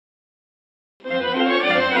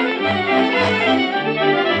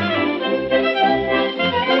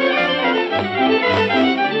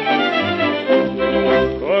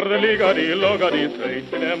brigadi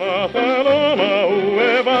sõitsime maasal oma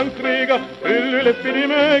uue vankriga. Üles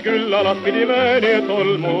pidime, küll alas pidime, nii et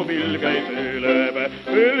tolmupilv käis üle päe.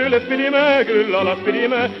 Üles pidime, küll alas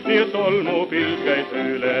pidime, nii et tolmupilv käis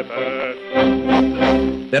üle päe.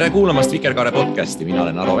 Tere kuulamast Vikerkaare podcasti, mina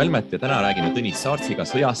olen Aro Velmet ja täna räägime Tõnis Saartsiga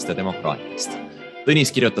sõjast ja demokraatiast.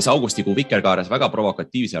 Tõnis kirjutas augustikuu Vikerkaares väga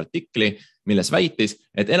provokatiivse artikli, milles väitis,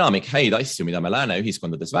 et enamik häid asju, mida me lääne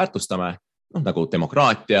ühiskondades väärtustame, nagu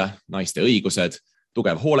demokraatia, naiste õigused,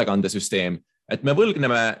 tugev hoolekandesüsteem, et me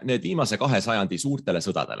võlgneme need viimase 2 sajandi suurtele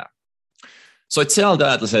sõdadele.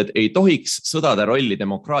 Sotsiaalteadlased ei tohiks sõdade rolli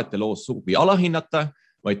demokraatia loos sugugi alahinnata,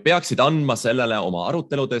 vaid peaksid andma sellele oma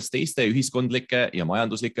aruteludes teiste ühiskondlike ja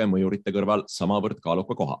majanduslike mõjurite kõrval samavõrd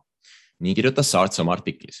kaaluka koha. Nii kirjutas Saarts oma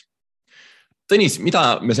artiklis. Tõnis,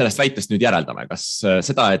 mida me sellest väitest nüüd järeldame? Kas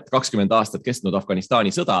seda, et 20 aastat kestnud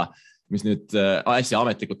Afganistani sõda, mis nüüd äsja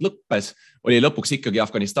ametlikult lõppes, oli lõpuks ikkagi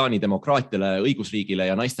Afganistani demokraatiale, õigusriigile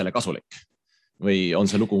ja naistele kasulik? Või on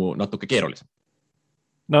see lugu natuke keerulisem?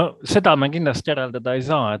 No seda me kindlasti järeldada ei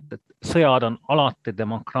saa, et sõjad on alati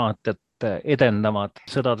demokraatiat edendavad.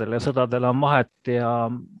 Sõdadel ja sõdadel on vahet ja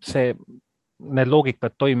need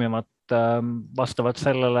loogikad toimivad vastavalt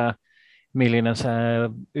sellele, milline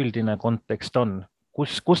see üldine kontekst on.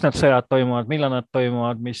 Kus need sõjad toimuvad, millal nad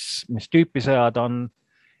toimuvad, mis tüüpi sõjad on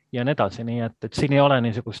ja nii edasi. Nii et siin ei ole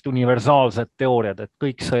niisugust universaalset teooriad, et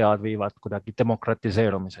kõik sõjad viivad kuidagi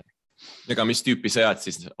demokratiseerumiseni. Ega mis tüüpi sõjad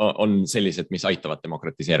siis on sellised, mis aitavad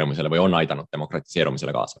demokratiseerumisele või on aidanud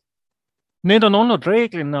demokratiseerumisele kaasa? Need on olnud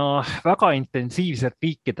reeglina väga intensiivsed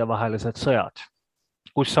riikide vahelised sõjad,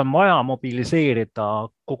 kus on vaja mobiliseerida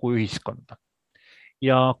kogu ühiskonda.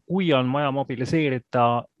 Ja kui on vaja mobiliseerida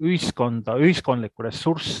ühiskondlikku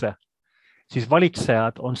ressursse, siis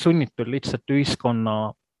valitsejad on sunnitud lihtsalt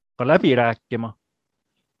ühiskonnaga läbi rääkima.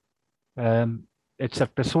 Et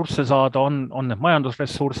sealt ressursse saada on need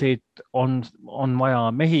majandusressursid, on vaja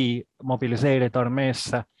mehi mobiliseerida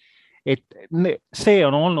armeesse. Et see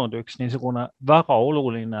on olnud üks niisugune väga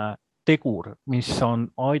oluline tegur, mis on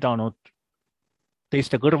aidanud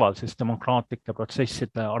teiste kõrval siis demokraatlike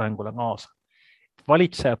protsesside arengule kaasa.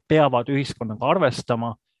 Valitsejad peavad ühiskonnaga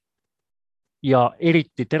arvestama ja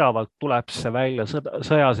eriti teravalt tuleb see välja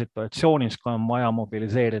sõjasituatsioonis, kui on vaja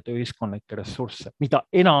mobiliseerida ühiskondlikke ressursse. Mida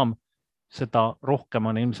enam, seda rohkem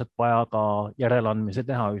on ilmselt vaja ka järeleandmisi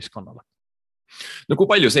teha ühiskonnale. No kui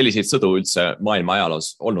palju selliseid sõdu üldse maailma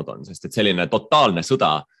ajaloos olnud on, sest et selline totaalne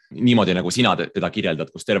sõda, niimoodi nagu sina teda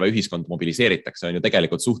kirjeldad, kus terve ühiskond mobiliseeritakse, on ju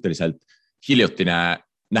tegelikult suhteliselt hiljutine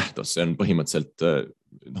nähtus. See on põhimõtteliselt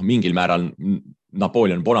mingil määral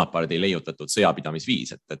Napoleon Bonaparte leiutatud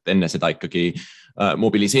sõjapidamisviis, et enne seda ikkagi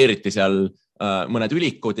mobiliseeriti seal mõned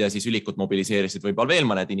ülikud ja siis ülikud mobiliseerisid võib-olla veel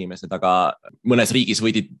mõned inimesed, aga mõnes riigis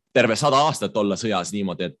võidi terve 100 aastat olla sõjas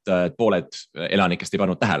niimoodi, et pooled elanikest ei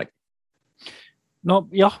pannud tähelegi. No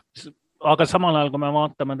jah, aga samal ajal, kui me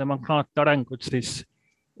vaatame demokraatia arengut, siis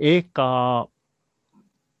ega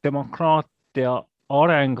demokraatia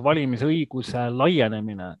areng, valimisõiguse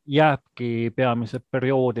laienemine jääbki peamise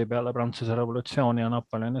perioodi peale Prantsuse revolutsiooni ja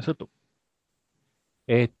Napoleoni sõdu.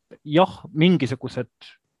 Et jah, mingisugused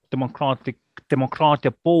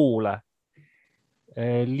demokraatia poole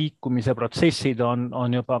liikumise protsessid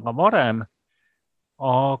on juba ka varem,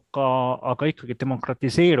 aga ikkagi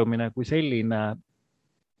demokratiseerumine kui selline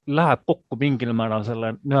läheb kokku mingil määral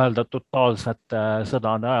selle nii-öelda totaalsete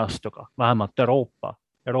sõdade ajastuga, vähemalt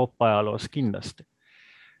Euroopa ajaloos kindlasti.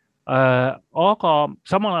 Aga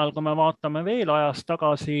samal ajal, kui me vaatame veel ajast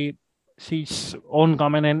tagasi, siis on ka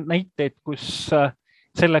meil näiteid, kus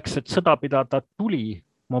selleks, et sõda pidada, tuli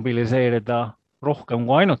mobiliseerida rohkem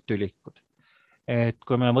kui ainult ülikud. Et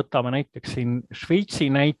kui me võtame näiteks siin Šveitsi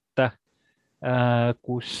näite,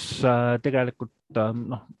 kus tegelikult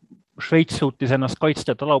Šveits suutis ennast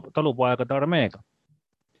kaitsta talupoegade armeega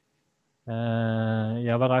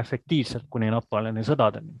ja väga efektiivselt kuni Napoleoni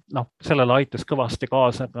sõdadeni. Sellele aitas kõvasti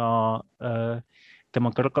kaasa ka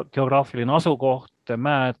tema geograafiline asukoht,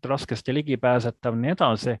 mäed, raskesti ligipääsetav nii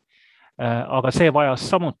edasi, aga see vajas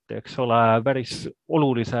samuti, eks ole, päris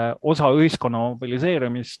olulise osa ühiskonna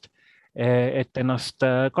mobiliseerimist, et ennast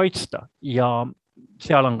kaitsta ja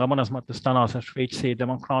seal on ka mõnes mõttes tänase Šveitsi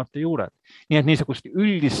demokraatia juured. Nii et niisugust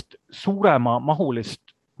üldist suurema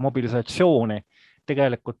mahulist mobilisatsiooni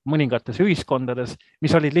tegelikult mõningates ühiskondades,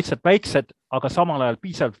 mis olid lihtsalt väiksed, aga samal ajal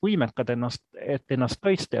piisavalt võimekad et ennast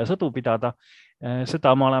kaitsta ja sõdu pidada,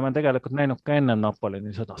 seda me oleme tegelikult näinud ka enne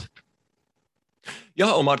Napoleoni sõdasid.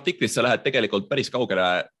 Jah, oma artiklis sa lähed tegelikult päris kaugele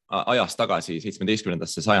ajas tagasi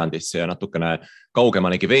 17. sajandisse ja natukene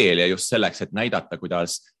kaugemalegi veel ja just selleks, et näidata,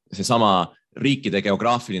 kuidas seesama riikide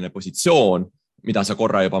geograafiline positsioon mida sa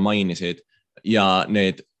korra juba mainisid ja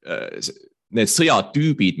need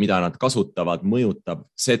sõjatüübid, mida nad kasutavad, mõjutab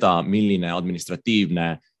seda, milline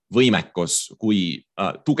administratiivne võimekus, kui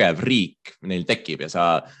tugev riik neil tekib ja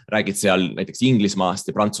sa räägid seal näiteks Inglismaast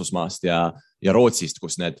ja Prantsusmaast ja Rootsist,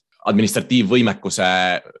 kus need administratiivvõimekuse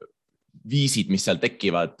viisid, mis seal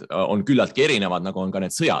tekivad, on küllaltki erinevad, nagu on ka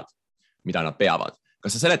need sõjad, mida nad peavad.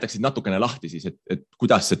 Kas sa seletaksid natukene lahti siis, et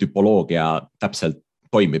kuidas see tüpoloogia täpselt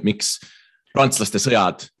toimib, miks prantslaste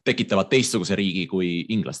sõjad tekitavad teistsuguse riigi kui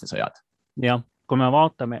inglaste sõjad? Jah, kui me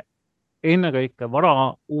vaatame ennekõike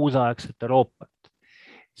vara uusaegset Euroopat,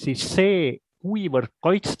 siis see, kuivõrd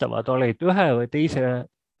kaitstavad olid ühe või teise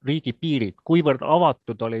riigi piirid, kuivõrd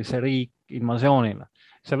avatud oli see riik invasioonile,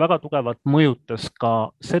 see väga tugevalt mõjutas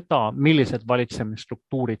ka seda, millised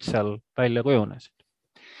valitsemisstruktuurid seal välja kujunesid.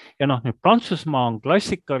 Ja nüüd Prantsusmaa on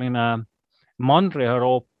klassikaline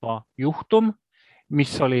Mandri-Euroopa juhtum,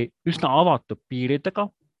 mis oli üsna avatud piiridega,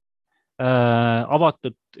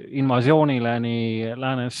 avatud invasioonile nii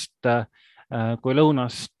läänest kui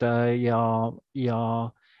lõunast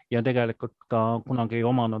ja tegelikult ka kunagi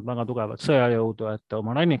omanud väga tugevat sõjajõudu, et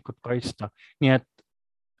oma rannikut kaitsta. Nii et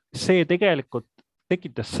see tegelikult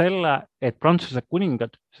tekitas selle, et Prantsuse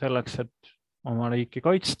kuningad selleks, et oma riiki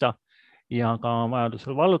kaitsta ja ka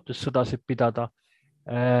vajadusel vallutussõdasid pidada,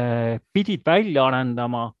 pidid välja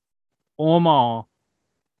arendama oma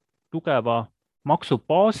tugeva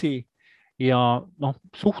maksubaasi ja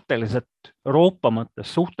suhteliselt Euroopa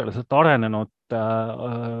mõttes suhteliselt arenenud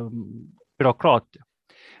bürokraatia.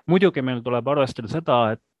 Muidugi meil tuleb arvestada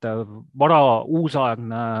seda, et vara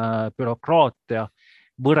uusaegne bürokraatia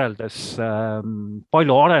võrreldes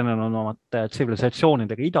palju arenenumate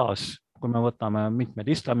tsivilisatsioonidega idas, kui me võtame mitmed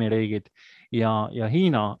islamiriigid ja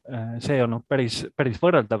Hiina, see on päris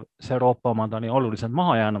võrreldav, see Euroopa omad oli oluliselt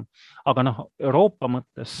maha jäänud, aga Euroopa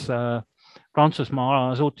mõttes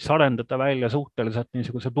Prantsusmaa suutis arendada välja suhteliselt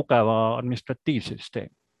niisuguse tugeva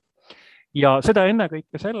administratiivsüsteemi. Ja seda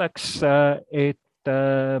ennekõike selleks, et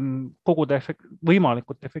koguda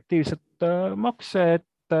võimalikult efektiivset makse,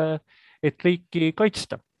 et riiki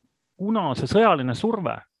kaitsta. Kuna see sõjaline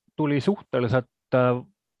surve tuli suhteliselt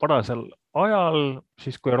varasel ajal,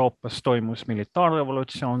 siis kui Euroopas toimus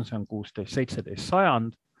militaarrevolutsioon, see on 16-17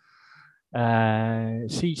 sajand,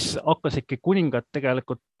 siis hakkasidki kuningad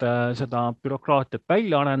tegelikult seda bürokraatiat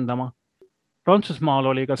välja arendama. Prantsusmaal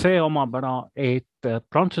oli ka see omapära, et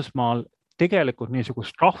Prantsusmaal tegelikult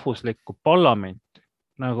niisugust rahvuslikku parlament,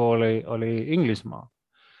 nagu oli Inglismaa,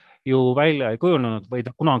 ju välja ei kujunenud või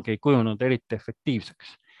ta kunagi ei kujunenud eriti efektiivseks.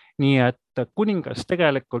 Nii et kuningas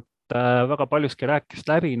tegelikult väga paljuski rääkis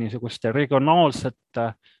läbi niisuguste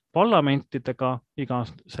regionaalsete parlamentidega, iga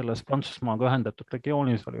selles Prantsusmaaga ühendatud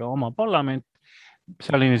regioonis oli oma parlament,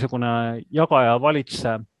 see oli niisugune jaga ja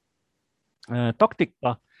valitse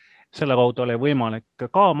taktika, selle kaudu oli võimalik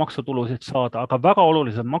ka maksutulusid saada, aga väga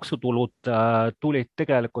olulised maksutulud tulid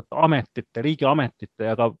tegelikult ametite,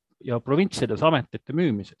 riigiametite ja provintsides ametite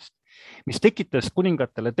müümisest, mis tekitas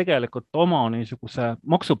kuningatele tegelikult oma niisuguse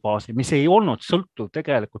maksubaasi, mis ei olnud sõltuv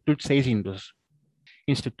tegelikult üldse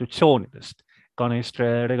esindusinstitutsioonidest, ka neist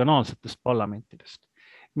regionaalsetest parlamentidest,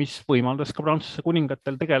 mis võimaldas ka Prantsuse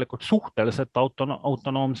kuningatel tegelikult suhteliselt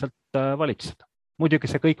autonoomselt valitseda. Muidugi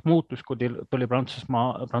see kõik muutus, kui tuli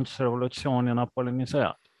Prantsuse revolutsioon ja Napoleoni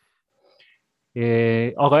sõjad.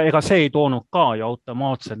 Aga ega see ei toonud ka ju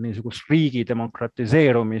automaatselt niisugust riigi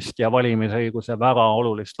demokratiseerumist ja valimisõiguse väga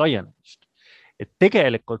olulist laienemist. Et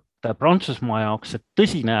tegelikult Prantsusmaa jaoks see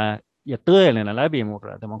tõsine ja tõeline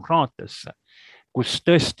läbimurre demokraatiasse, kus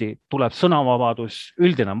tõesti tuleb sõnavabadus,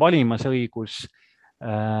 üldine valimisõigus,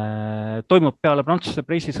 toimub peale Prantsuse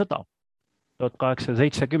preisisõda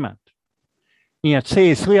 1870. Nii et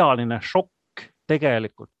see sõjaline šokk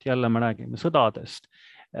tegelikult, jälle me räägime sõdadest,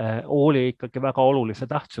 oli ikkagi väga olulise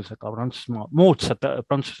tähtsusega moodsa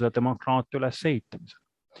Prantsuse demokraatia ülesehitamisel.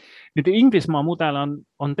 Nüüd Inglismaa mudel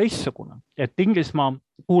on teistsugune, et Inglismaa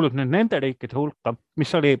kuulub nüüd nende riikide hulka,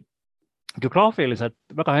 mis oli geograafiliselt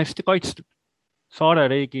väga hästi kaitstud. Saare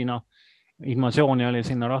riigina invasiooni oli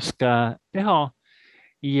sinna raske teha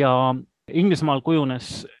ja Inglismaal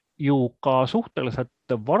kujunes ju ka suhteliselt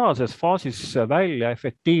varases faasis välja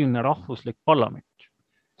efektiivne rahvuslik parlament.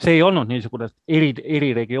 See ei olnud niisugune, et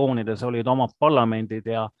eri regioonides olid omad parlamendid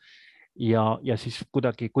ja siis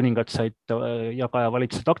kuidagi kuningad said jaga ja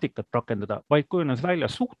valitse taktikat rakendada, vaid kujunes välja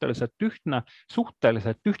suhteliselt ühtne,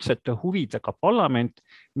 suhteliselt ühtsete huvidega parlament,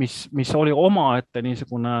 mis oli omaette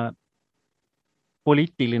niisugune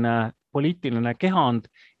poliitiline kehand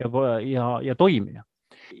ja toimija.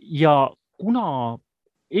 Ja kuna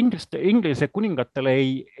Inglise kuningatele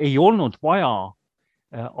ei olnud vaja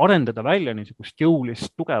arendada välja niisugust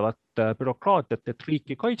jõulist tugevat bürokraatiat, et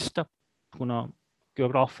riiki kaitsta, kuna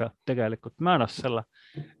geograafia tegelikult määras selle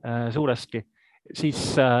suuresti,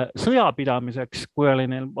 siis sõjapidamiseks, kui oli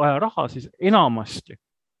neil vaja raha, siis enamasti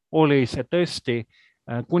oli see tõesti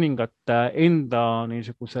kuningate enda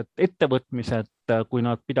niisugused ettevõtmised, kui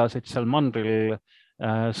nad pidasid seal mandril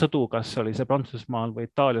sõdu, kas oli see Prantsusmaal või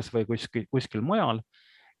Itaalias või kuskil mujal.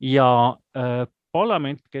 Ja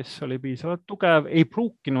parlament, kes oli piisavalt tugev, ei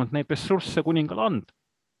pruukinud neid ressursse kuningale anda.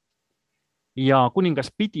 Ja kuningas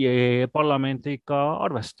pidi parlamendiga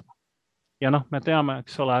arvestama. Ja me teame,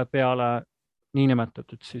 eks ole, peale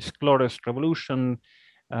niinimetatud siis Glorious Revolution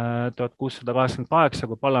 1688,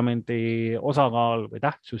 kui parlamendi osakaal või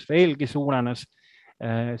tähtsus veelgi suurenes,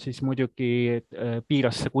 siis muidugi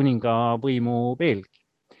piiras see kuninga võimu veelgi.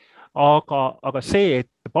 Aga see, et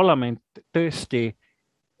parlament tõesti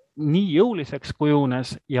nii jõuliseks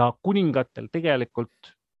kujunes ja kuningatel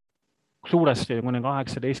tegelikult suuresti kuni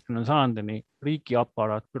 18. sajandini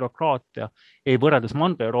riigiaparaat, bürokraatia ei võrreldes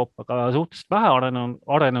Mandri-Euroopaga suhteliselt vähe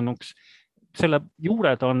arenenuks. Selle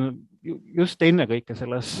juured on just ennekõike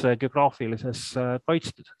selles geograafilises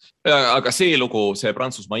kaitstuses. Aga see lugu, see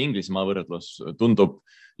Prantsusmaa-Inglismaa võrdlus tundub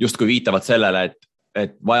justkui viitavat sellele,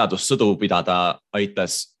 et vajadus sõdu pidada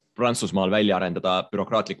aitas Prantsusmaal välja arendada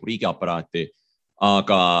bürokraatliku riigiaparaati,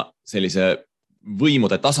 aga sellise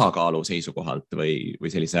võimude tasakaalu seisukohalt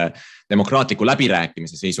või sellise demokraatliku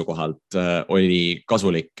läbirääkimise seisukohalt oli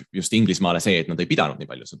kasulik just Inglismaale see, et nad ei pidanud nii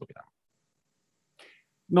palju sõdu pidama.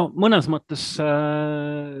 No mõnes mõttes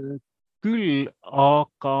küll,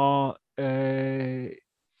 aga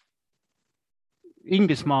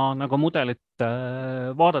Inglismaa nagu mudelit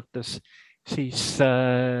vaadates, siis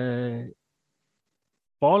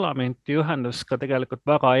parlamenti ühendas ka tegelikult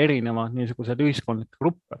väga erineva niisugused ühiskondlikke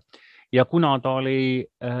gruppe. Ja kuna ta oli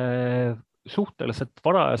suhteliselt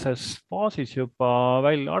varajases faasis juba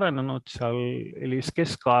välja arenenud seal elis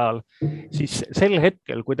keskajal, siis sel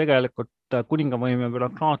hetkel, kui tegelikult kuningavõim ja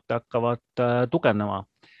bürokraatia hakkavad tugevnema,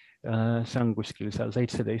 see on kuskil seal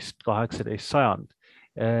 17-18 sajand,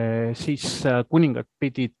 siis kuningad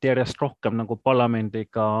pidid järjest rohkem nagu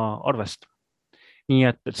parlamendiga arvestama. Nii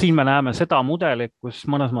et siin me näeme seda mudelit, kus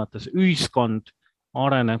mõnes mõttes ühiskond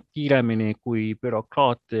areneb kiiremini kui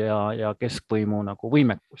bürokraatia ja keskvõimu nagu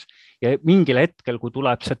võimekus. Ja mingil hetkel, kui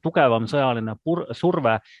tuleb see tugevam sõjaline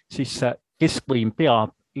surve, siis keskvõim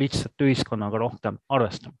peab lihtsalt ühiskonnaga rohkem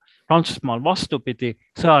arvestama. Prantsusmaal vastupidi,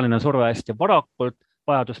 sõjaline surve hästi varakult,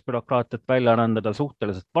 vajadus bürokraatiat välja arendada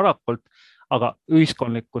suhteliselt varakult, aga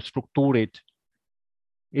ühiskondlikud struktuurid,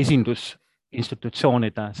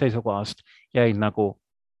 esindusinstitutsioonide seisukohast jäid nagu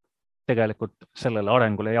tegelikult sellele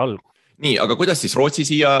arengule jalgu. Nii, aga kuidas siis Rootsi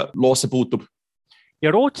siia loosse puutub?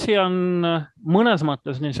 Ja Rootsi on mõnes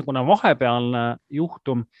mõttes niisugune vahepealne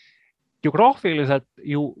juhtum, geograafiliselt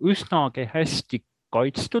ju üsnagi hästi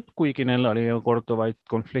kaitstud, kuigi neil oli korduvaid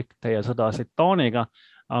konflikte ja sõdasid Taaniga,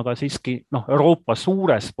 aga siiski Euroopa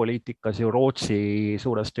suures poliitikas ju Rootsi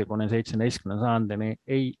suuresti kuni 17. sajandini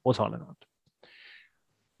ei osalenud.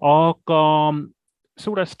 Aga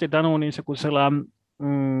suuresti tänu niisugusele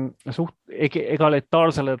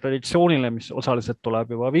egalitaarsele traditsioonile, mis osaliselt tuleb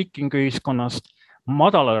juba viikingiühiskonnast,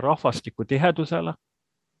 madalale rahvastiku tihedusele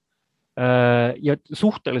ja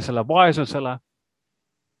suhtelisele vaesusele,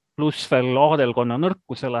 pluss veel aadelkonna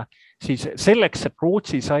nõrkusele, siis selleks, et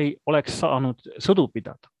Rootsi oleks saanud sõdu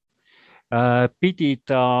pidada, pidi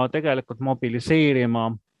ta tegelikult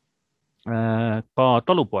mobiliseerima ka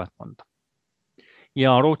talupoegkonda.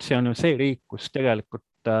 Ja Rootsi on ju see riik, kus tegelikult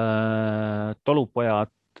talupojad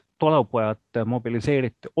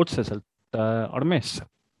mobiliseeriti otseselt armeesse.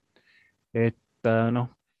 Et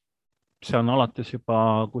see on alates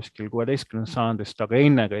juba kuskil 16. sajandist, aga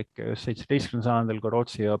ennekõike just 17. sajandil, kui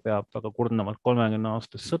Rootsi peab väga kurnavalt 30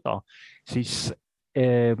 aastast sõda, siis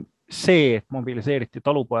see, et mobiliseeriti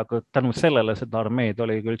talupojaga, tänu sellele seda armeed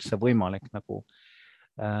oli üldse võimalik nagu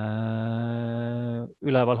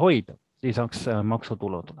üleval hoida, lisaks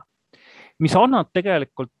maksutuludele. Mis annab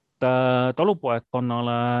tegelikult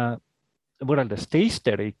talupoegkonnale võrreldes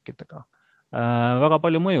teiste riikidega väga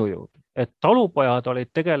palju mõjujõudu. Et talupojad olid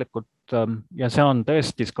tegelikult, ja see on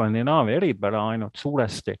tõesti Skandinaavia eripära ainult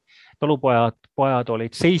suuresti, talupojad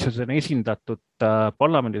olid seisusena esindatud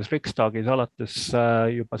parlamendis Riksdagis alates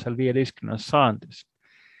juba seal 15. sajandis.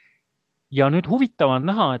 Ja nüüd huvitav on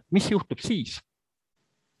näha, et mis juhtub siis,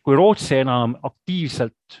 kui Rootsi enam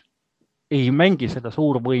aktiivselt ei mängi seda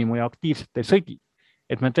suurvõimu ja aktiivselt ei sõdi.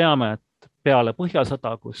 Et me teame, et peale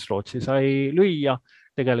Põhjasõda, kus Rootsi sai lüüa,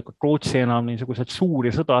 tegelikult Rootsi enam niisugused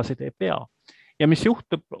suuri sõdasid ei pea. Ja mis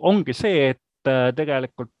juhtub, ongi see, et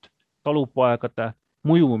tegelikult talupoegade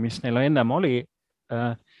mõju, mis neil ennem oli,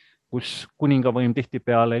 kus kuningavõim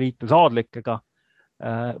tihtipeale liitus aadlikega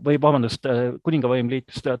või vabandust, kuningavõim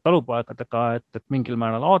liitus talupoegadega, et mingil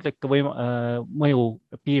määral aadlikke mõju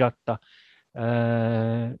piirata.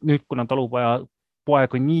 Nüüd, kuna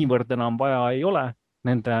talupoegu niivõrd enam vaja ei ole,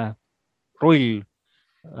 nende roll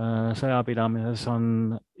sõjapidamises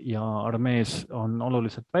ja armees on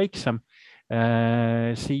oluliselt väiksem,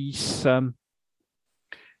 siis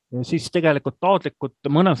tegelikult aadlikud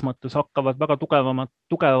mõnes mõttes hakkavad väga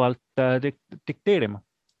tugevalt dikteerima.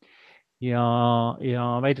 Ja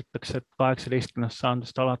väidetakse, et 18.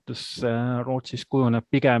 sajandist alates Rootsis kujuneb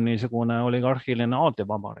pigem niisugune oligarhiline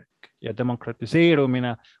aadlivabariik ja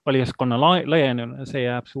demokratiseerumine, valijaskonna laienemine, see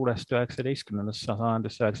jääb suuresti 19.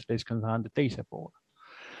 sajandist 19. sajandi teise poole.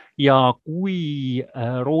 Ja kui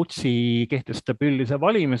Rootsi kehtestab üldise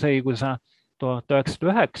valimisõiguse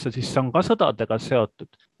 1909, siis see on ka sõdadega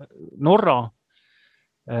seotud. Norra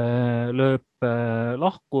lööb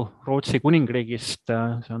lahku Rootsi kuningriigist,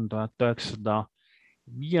 see on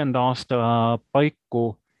 1905. aasta paiku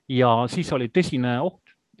ja siis oli tõsine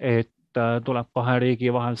oht, et tuleb kahe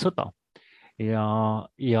riigi vahel sõda ja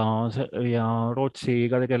Rootsi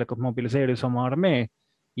ka tegelikult mobiliseeris oma armee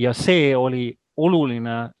ja see oli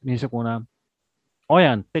oluline niisugune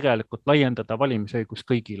ajend tegelikult laiendada valimisõigus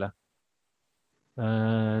kõigile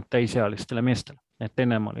täisealistele meestele, et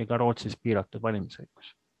ennem oli ka Rootsis piiratud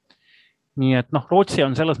valimisõigus. Nii et Rootsi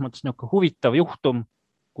on selles mõttes niisugune huvitav juhtum,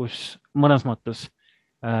 kus mõnes mõttes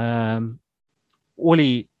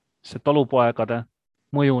oli see talupoegade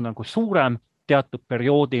mõju nagu suurem teatud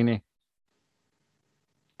perioodini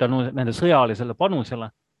tänu nende sõjalisele panusele,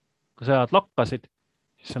 kui sõjad lakkasid,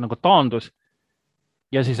 siis see nagu taandus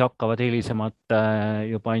ja siis hakkavad hilisemad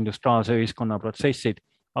juba industriaalse ühiskonna protsessid,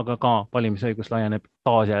 aga ka valimisõigus laieneb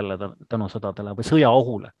taas jälle tänu sõdadele või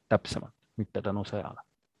sõjaohule täpsemalt, mitte tänu sõjale.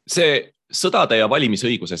 See sõdade ja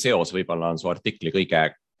valimisõiguse seos võib-olla on su artikli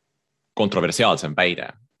kõige kontroversiaalsem väide,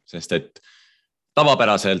 sest et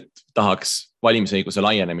tavapäraselt tahaks valimisõiguse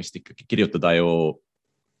laienemist ikkagi kirjutada ju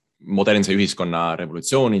modernse ühiskonna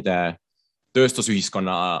revolutsioonide,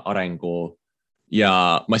 tööstusühiskonna arengu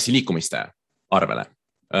ja massiliikumiste arvele.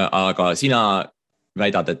 Aga sina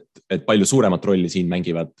väidad, et palju suuremat rolli siin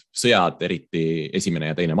mängivad sõjad, eriti esimene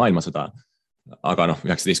ja teine maailmasõda, aga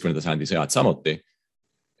 19. sajandi sõjad samuti.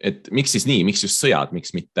 Et miks siis nii, miks just sõjad,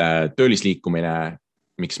 miks mitte töölisliikumine,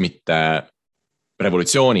 miks mitte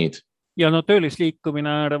revolutsioonid? Ja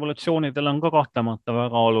töölisliikumine revolutsioonidel on ka kahtlemata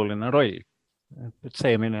väga oluline roll. Et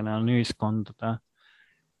see, milline on ühiskondade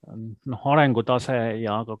arengutase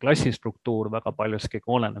ja ka klassistruktuur väga paljuski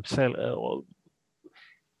oleneb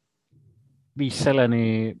viis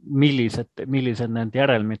selleni, millised need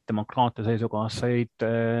järelmid demokraatia seisukohast said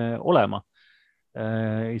olema,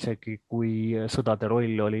 isegi kui sõdade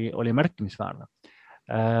roll oli märkimisväärne.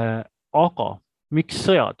 Aga miks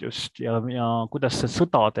sõjad just ja kuidas see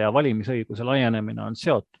sõdade ja valimisõiguse laienemine on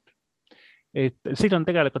seotud? Et siin on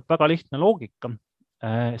tegelikult väga lihtne loogika.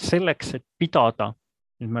 Selleks, et pidada,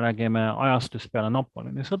 nüüd me räägime ajastust peale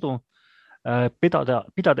Napoleoni sõdu,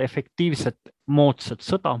 pidada efektiivset moodsat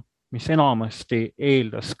sõda, mis enamasti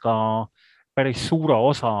eeldas ka päris suure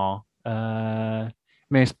osa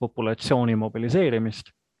meespopulatsiooni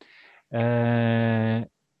mobiliseerimist.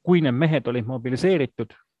 Kui need mehed olid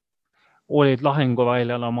mobiliseeritud, olid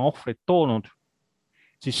lahinguväljal oma ohvrid toonud,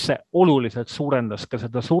 siis see oluliselt suurendas ka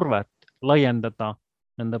seda survet laiendada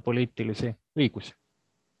nende poliitilisi õigusi.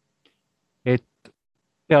 Et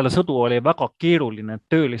peale sõdu oli väga keeruline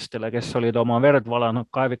töölistele, kes olid oma verd valanud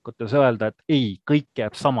kaevikutes öelda, et ei, kõik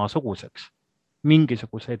jääb samasuguseks.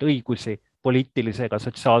 Mingisuguseid õigusi, poliitilisi ega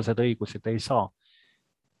sotsiaalsed õigused ei saa.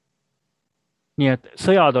 Nii et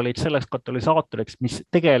sõjad olid selleks katalüsaatoriks, mis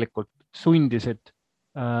tegelikult sundisid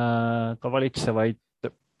ka valitsevaid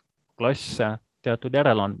klasse teatud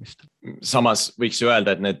järeleandmist. Samas võiks ju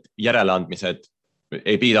öelda, et need järeleandmised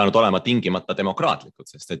ei pidanud olema tingimata demokraatlikud,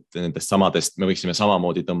 sest et nendest samadest me võiksime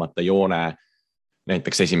samamoodi tõmmata joone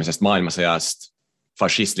näiteks esimesest maailmasõjast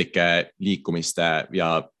fašistlike liikumiste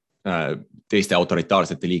ja teiste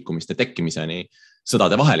autoritaarsete liikumiste tekkimiseni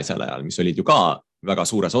sõdade vahelisel ajal, mis olid ju ka väga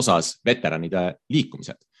suures osas veteranide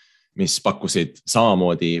liikumised, mis pakkusid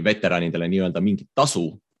samamoodi veteranidele nii-öelda mingit tasu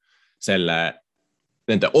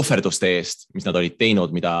nende ohverduste eest, mis nad olid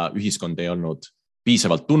teinud, mida ühiskond ei olnud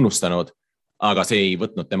piisavalt tunnustanud, aga see ei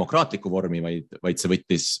võtnud demokraatlikku vormi, vaid see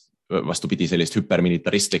võttis vastupidi sellist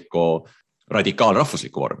hüpermilitaristlikku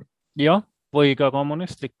radikaalrahvuslikku vormi. Jah, või ka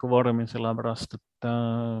kommunistlikku vormi, sellepärast, et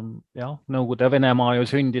Nõukogude Venemaa ju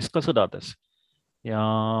sündis ka sõdades. ja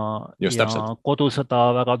täpselt.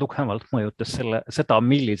 kodusõda väga tugevalt mõjutas seda,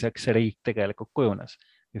 milliseks see riik tegelikult kujunes,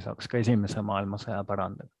 lisaks ka esimese maailmasõja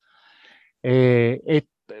pärandil. Et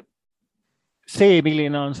see,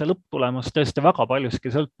 milline on see lõpptulemus, tõesti väga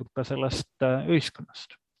paljuski sõltub ka sellest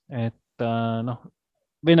ühiskonnast. Et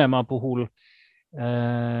Venemaa puhul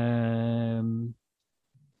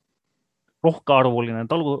rohkearvuline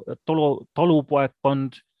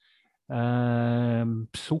talupoegkond,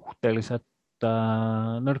 suhteliselt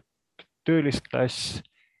nõrk töölisklass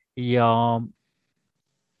ja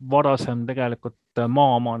varasem tegelikult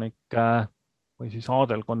maaomanike või siis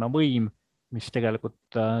aadelkonna võim, mis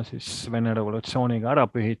tegelikult siis Vene revolutsiooniga ära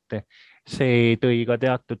pühiti, see tõi ka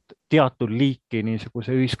teatud liiki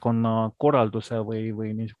niisuguse ühiskonna korralduse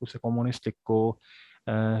või niisuguse kommunistliku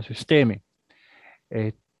süsteemi.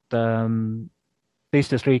 Et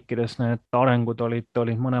teistes riikides need arengud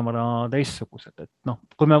olid mõnevõrra teistsugused. Et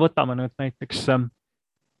kui me võtame nüüd näiteks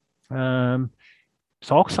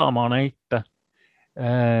Saksamaa näite,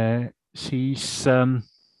 siis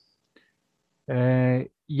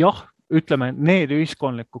jah, ütleme, need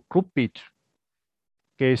ühiskondlikud grupid,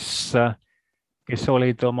 kes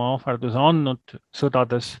olid oma ohverduse andnud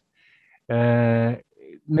sõdades,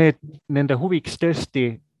 nende huviks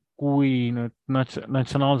tõesti, kui nüüd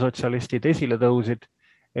natsionaalsotsialistid esile tõusid,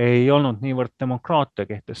 ei olnud niivõrd demokraatia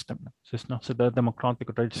kehtestamine, sest seda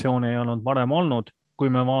demokraatlikku traditsiooni ei olnud varem olnud. Kui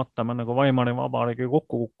me vaatame nagu Weimari vabariigi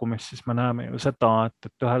kokkukukkumist, siis me näeme ju seda,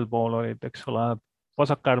 et ühel pool olid, eks ole,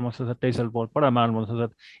 vasakäärmuslased, teisel pool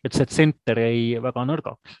paremäärmuslased, et see tsenter jäi väga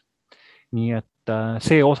nõrgaks. Nii et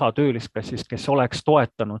see osa töölisklassist, kes oleks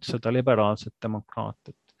toetanud seda liberaalset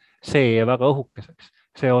demokraatiat, see jäi väga õhukeseks.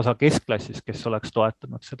 See osa keskklassist, kes oleks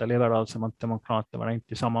toetanud seda liberaalsemat demokraatia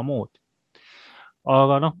varianti samamoodi.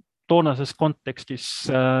 Aga toonases kontekstis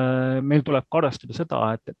meil tuleb arvestada seda,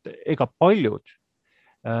 et ega paljud,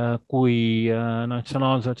 kui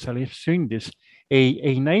natsionaalsotsialism sündis,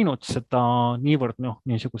 ei näinud seda niivõrd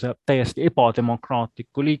niisuguse täiesti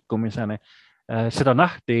ebademokraatliku liikumiseni. Seda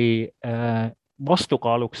nähti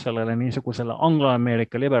vastukaaluks sellele niisugusele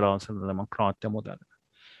Anglo-Ameerika liberaalsele demokraatia mudelile.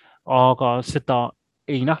 Aga seda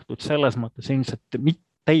ei nähtud selles mõttes ilmselt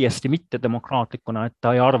täiesti mittedemokraatlikuna, et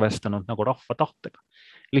ta ei arvestanud nagu rahva tahtega.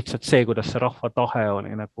 Lihtsalt see, kuidas see rahva tahe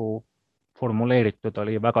oli nagu formuleeritud,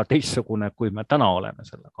 oli väga teistsugune, kui me täna oleme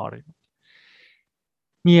selle kaarinud.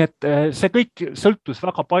 Nii et see kõik sõltus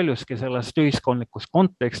väga paljuski sellest ühiskondlikust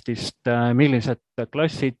kontekstist, millised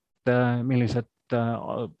klassid, millised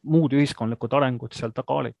muud ühiskondlikud arengud seal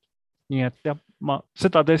taga olid. Nii et jah, ma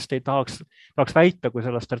seda tõesti ei tahaks väita, kui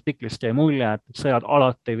sellest artiklist jäi mulje, et sõjad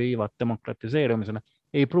alati viivad demokratiseerimisena,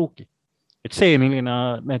 ei pruugi. Et see, milline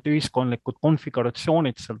need ühiskondlikud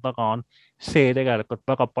konfiguratsioonid seal taga on, see tegelikult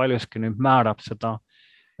väga paljuski nüüd määrab seda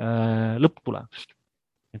lõpptulemust.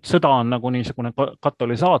 Et sõda on nagu niisugune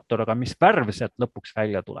katalüsaator, aga mis värv sealt lõpuks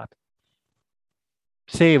välja tuleb.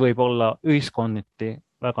 See võib olla ühiskonniti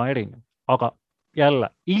väga erinev, aga jälle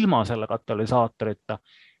ilma selle katalüsaatorita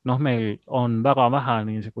meil on väga vähe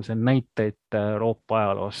niisuguse näiteid Euroopa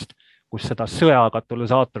ajaloost, kus seda sõja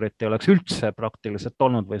katalüsaatorit ei oleks üldse praktiliselt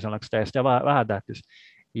olnud või see oleks täiesti vähetähtis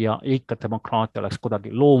ja ikka demokraatia oleks kuidagi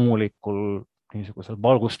loomulikul, niisugusel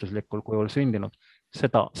valgustuslikul kujul sündinud.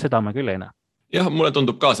 Seda me küll ei näe. Jah, mulle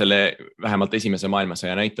tundub ka selle vähemalt esimese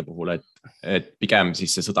maailmasõja näite puhul, et pigem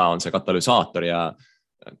siis see sõda on see katalüsaator ja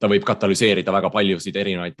ta võib katalüseerida väga paljusid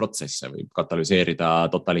erinevaid protsesse, võib katalüseerida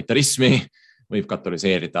totalitarismi, võib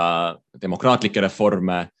katalüseerida demokraatlikke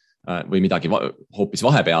reforme või midagi hoopis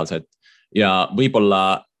vahepealset. Ja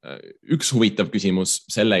võib-olla üks huvitav küsimus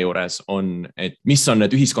selle juures on, et mis on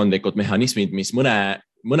need ühiskondlikud mehhanismid, mis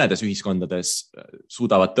mõnedes ühiskondades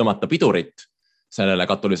suudavad tõmmata pidurit sellele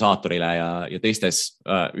katalüsaatorile ja teistes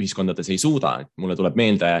ühiskondades ei suuda. Mulle tuleb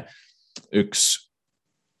meelde üks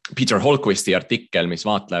Peter Holquisti artikkel, mis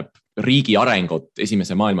vaatleb riigi arengut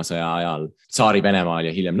esimese maailmasõja ajal Tsaari Venemaal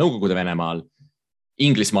ja hiljem Nõukogude Venemaal,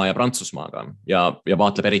 Inglismaa ja Prantsusmaaga ja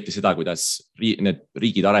vaatleb eriti seda, kuidas need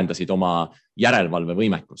riigid arendasid oma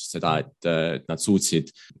järelevalvevõimekust, seda, et nad suutsid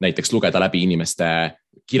näiteks lugeda läbi inimeste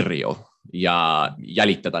kirju ja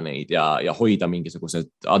jälitada neid ja hoida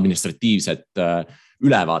mingisugused administratiivsed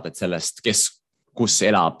ülevaadet sellest, kus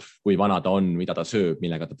elab, kui vana ta on, mida ta sööb,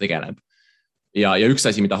 millega ta tegeleb. Ja üks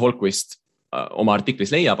asi, mida Holquist oma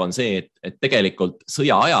artiklis leiab, on see, et tegelikult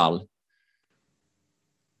sõja ajal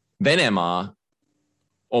Venemaa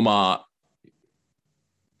oma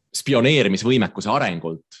spioneerimisvõimekuse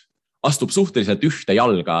arengult astub suhteliselt ühte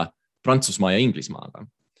jalga Prantsusmaa ja Inglismaaga.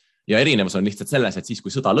 Ja erinevus on lihtsalt selles, et siis,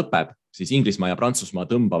 kui sõda lõpeb, siis Inglismaa ja Prantsusmaa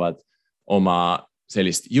tõmbavad oma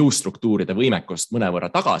sellist jõustruktuuride võimekust mõnevõrra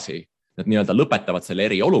tagasi nad nii-öelda lõpetavad selle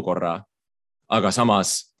eriolukorra, aga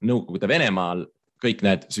samas Nõukogude Venemaal kõik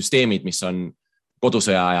need süsteemid, mis on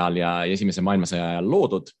kodusõja ajal ja esimese maailmasõja ajal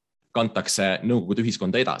loodud, kantakse Nõukogude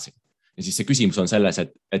ühiskonda edasi. Ja siis see küsimus on selles,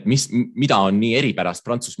 et mida on nii eripärast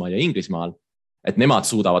Prantsusmaal ja Inglismaal, et nemad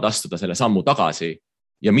suudavad astuda selle sammu tagasi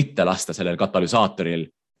ja mitte lasta sellel katalüsaatoril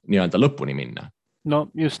nii-öelda lõpuni minna. No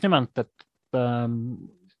just nimelt, et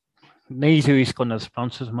neis ühiskonnas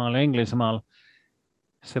Prantsusmaal ja Inglismaal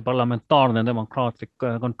see parlamentaarne demokraatlik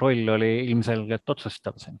kontroll oli ilmselgelt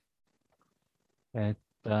otsustav siin.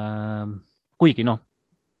 Et kuigi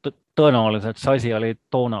tõenäoliselt see asi oli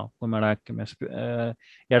toona, kui me räägime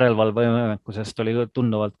järelevalvevõimekusest, oli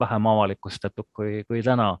tunduvalt vähem avalikustatud kui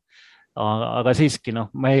täna. Aga siiski,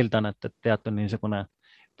 ma eeldan, et teatud niisugune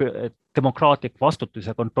demokraatlik vastutus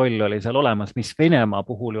ja kontroll oli seal olemas, mis Venemaa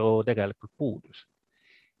puhul ju tegelikult puudus.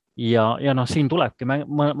 Ja siin tulebki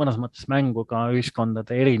mõnes mõttes mängu ka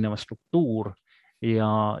ühiskondade erineva struktuur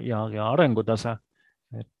ja arengutase,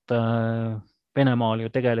 et Venemaal ju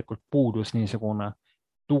tegelikult puudus niisugune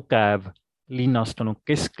tugev linnastunud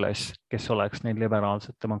keskklass, kes oleks neid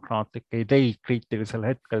liberaalset demokraatlikke ideid kriitilisel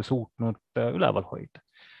hetkel suutnud üleval hoida.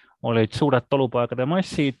 Olid suured talupoegade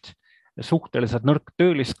massid, suhteliselt nõrk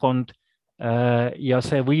tööliskond ja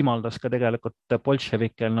see võimaldas ka tegelikult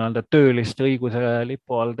bolševikel tööliste õiguse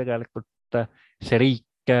lipu all tegelikult see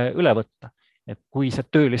riik üle võtta. Et kui see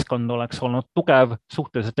tööliskond oleks olnud tugev,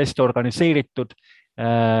 suhteliselt hästi organiseeritud,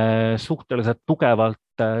 suhteliselt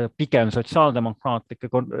tugevalt pigem sotsiaaldemokraatlike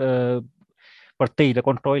parteide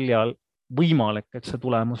kontrolli all võimalik, et see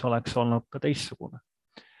tulemus oleks olnud ka teissugune.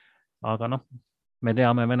 Aga me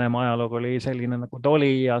teame, Venemaa ajalugu oli selline, nagu ta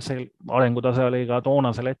oli ja see arengutase oli ka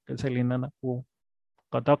toonasel hetkel selline, nagu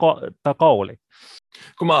ka ta oli.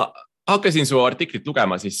 Kui ma hakkasin su artiklit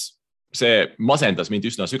lugema, siis see masendas mind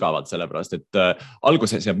üsna sügavalt, sellepärast, et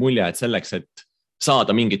alguses jääb mulje, et selleks, et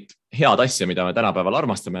saada mingit head asja, mida me tänapäeval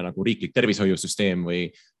armastame, nagu riiklik tervishoiusüsteem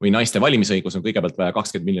või naiste valimisõigus, on kõigepealt vaja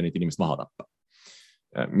 20 miljonit inimest maha tappa.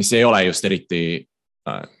 Mis ei ole just eriti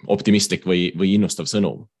optimistlik või innustav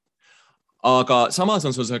sõnum. Aga samas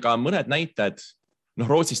on sul ka mõned näited,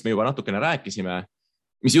 Rootsist me juba natukene rääkisime,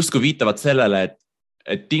 mis justkui viitavad sellele,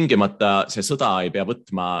 et tingimata see sõda ei pea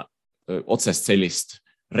võtma otsest sellist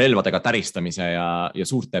relvadega täristamise ja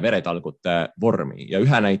suurte veretalgute vormi. Ja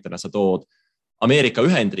ühe näitena sa tood Ameerika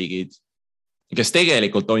Ühendriigid, kes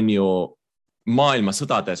tegelikult on ju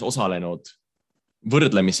maailmasõdades osalenud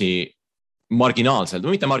võrdlemisi marginaalselt,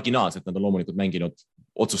 või mitte marginaalselt, nad on loomulikult mänginud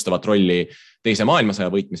otsustavat rolli teise maailmasõja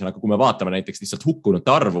võitmisel, aga kui me vaatame näiteks lihtsalt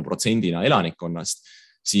hukkunute arvu protsendina elanikkonnast,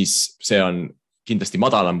 siis see on kindlasti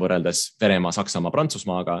madalam võrreldes Venemaa, Saksamaa,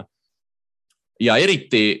 Prantsusmaaga. Ja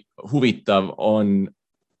eriti huvitav on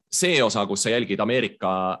see osa, kus sa jälgid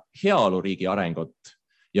Ameerika heaoluriigi arengut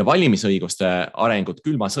ja valimisõiguste arengut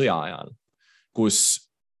külma sõja ajal, kus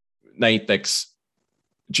näiteks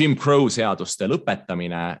Jim Crow seaduste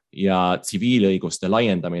lõpetamine ja tsiviilõiguste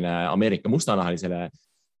laiendamine Ameerika mustanahalisele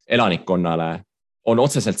elanikkonnale on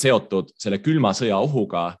otseselt seotud selle külma sõja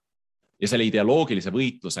ohuga ja selle ideoloogilise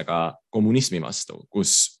võitlusega kommunismi vastu,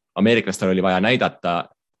 kus ameeriklastel oli vaja näidata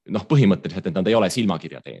põhimõtteliselt, et nad ei ole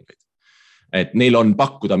silmakirjateenrid. Et neil on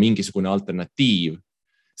pakkuda mingisugune alternatiiv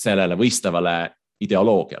sellele võistlevale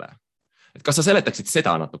ideoloogiale. Et kas sa seletaksid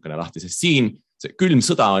seda natukene lahti, sest siin see külm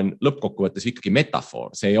sõda on lõppkokkuvõttes ikkagi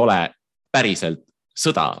metafoor, see ei ole päriselt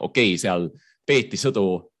sõda. Okei, seal peeti sõdu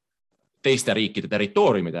teiste riikide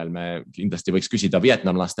territooriumidel, me kindlasti võiks küsida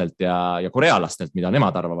vietnamlastelt ja korealastelt, mida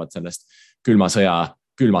nemad arvavad sellest külma sõja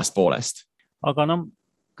külmast poolest. Aga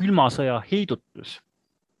külma sõja heidutus,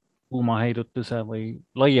 tuumaheidutuse või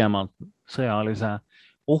laiemalt sõjalise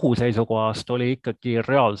ohu seisukohast oli ikkagi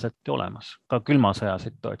reaalselt olemas, ka külma sõja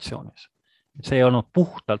situatsioonis. See ei olnud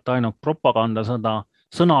puhtalt ainult propagandasõda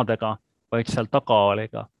sõnadega, vaid seal taga oli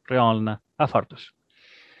ka reaalne ähvardus.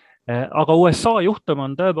 Aga USA juhtum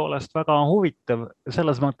on tõepoolest väga huvitav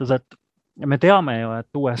selles mõttes, et me teame ju,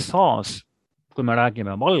 et USA-s, kui me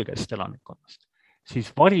räägime valgest elanikkonnast,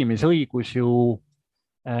 siis valimisõigus ju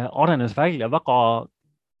arenes välja väga,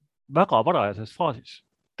 väga varajases faasis.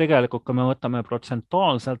 Tegelikult, kui me võtame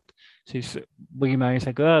protsentuaalselt, siis võime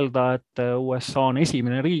isegi öelda, et USA on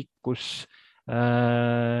esimene riik, kus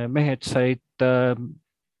mehed said,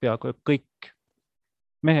 peaaegu kõik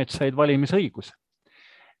mehed said valimisõiguse.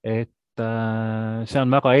 Et see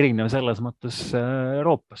on väga erinev selles mõttes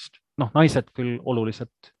Euroopast. Naised küll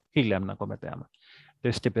oluliselt hiljem, nagu me teame,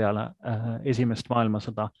 tõesti peale esimest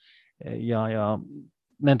maailmasõda ja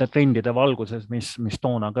nende trendide valguses, mis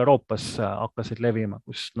toona ka Euroopas hakkasid levima,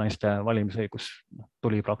 kus naiste valimisõigus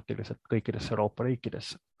tuli praktiliselt kõikidesse Euroopa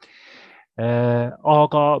riikidesse.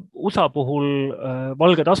 Aga USA puhul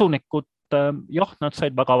valged asunikud, jah, nad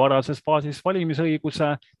said väga varases faasis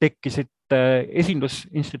valimisõiguse, tekkisid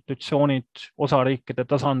esindusinstitutsioonid osariikide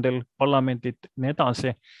tasandil, parlamendid, nii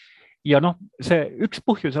edasi. Ja see üks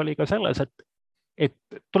põhjus oli ka selles, et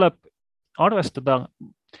tuleb arvestada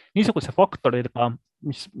niisuguse faktoriga,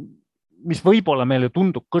 mis võib-olla meile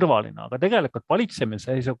tundub kõrvaline, aga tegelikult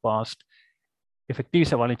valitsemise seisukohast,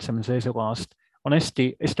 efektiivse valitsemise seisukohast on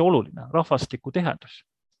hästi oluline rahvastiku tihedus.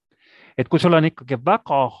 Et kui sul on ikkagi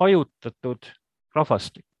väga hajutatud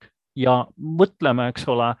rahvastik ja mõtleme, eks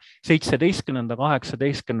ole,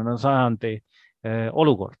 17.–18. sajandi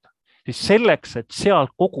olukorda, siis selleks, et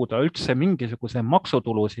sealt koguda üldse mingisuguse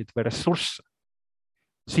maksutulusid või ressursse,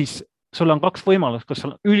 siis sul on kaks võimalust, kas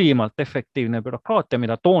sul on ülimalt efektiivne bürokraatia,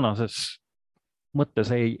 mida toonases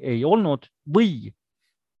mõttes ei olnud, või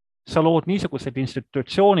sa lood niisugused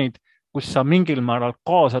institutsioonid, kus sa mingil määral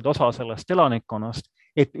kaasad osa sellest elanikkonnast,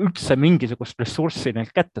 et üldse mingisugust ressurssi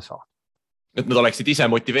neilt kätte saada. Et nad oleksid ise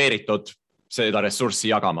motiveeritud seda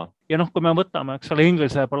ressurssi jagama. Ja kui me võtame, eks ole,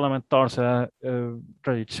 Inglise parlamentaarse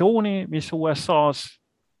traditsiooni, mis USA's,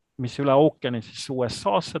 mis üle ookeani siis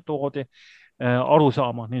USA'sse toodi,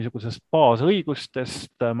 arusaama niisugusest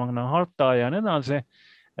baasõigustest, Magna Harta ja nii edasi,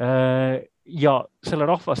 ja selle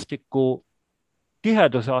rahvastiku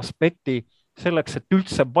tiheduse aspekti selleks, et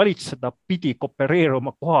üldse valitseda, pidi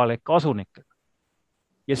koopereeruma kohalike asunikega.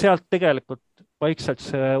 Ja sealt tegelikult vaikselt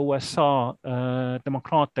see USA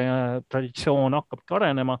demokraatia traditsioon hakkabki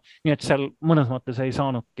arenema, nii et seal mõnes mõttes ei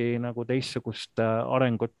saanudki nagu teistsugust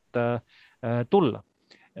arengut tulla.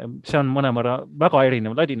 See on mõnevõrra väga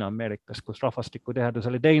erinev Ladina-Ameerikas, kus rahvastiku tihedus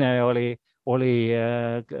oli teine ja oli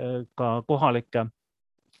ka kohalike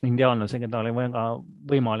indiaanlasi, keda oli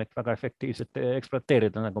võimalik väga efektiivselt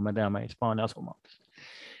ekspluateerida, nagu me teame Hispaania asumaades.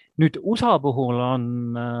 Nüüd USA puhul on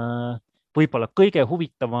võib-olla kõige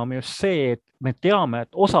huvitavam just see, et me teame,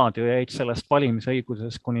 et osad ju jäid sellest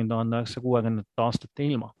valimisõigusest kuni 1960. aastate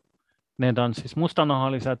ilma. Need on siis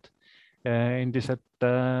mustanahalised endised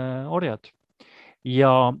orjad.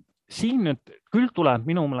 Ja siin nüüd küll tuleb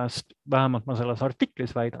minu meelest, vähemalt ma selles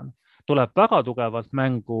artiklis väidan, tuleb väga tugevalt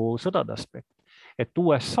mängu sõdade aspekt. Et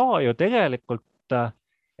USA ju tegelikult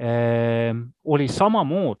oli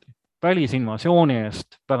samamoodi välisinvasiooni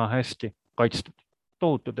eest väga hästi kaitstud.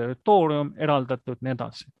 Tohutu territoorium, eraldatud, nii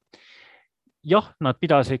edasi. Jah, nad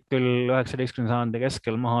pidasid küll 19. sajandi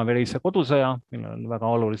keskel maha verise kodusõja, millel oli väga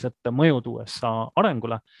olulised mõjud USA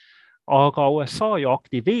arengule, aga USA ju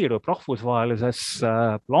aktiveerub rahvusvahelises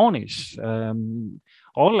plaanis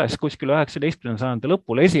alles kuskil 19. sajandi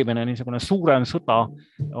lõpul. Esimene niisugune suurem sõda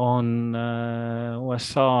on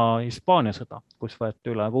USA-Hispaania sõda, kus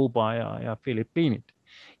võeti üle Kuuba ja Filipiinid.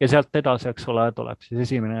 Ja sealt edasi, eks ole, tuleb siis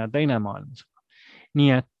esimene ja teine maailmasõda. Nii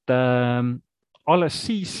et alles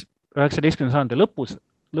siis 19. sajandi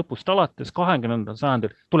lõpust alates 20.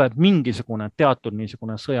 sajandil tuleb mingisugune teatud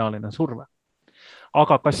niisugune sõjaline surve.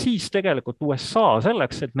 Aga ka siis tegelikult USA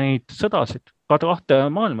selleks, et neid sõdasid, ka kahte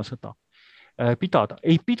maailmasõda pidada,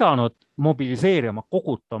 ei pidanud mobiliseerima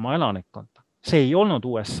kogutama elanikkonda. See ei olnud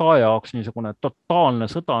USA jaoks niisugune totaalne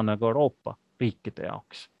sõda nagu Euroopa riikide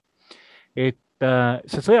jaoks. Et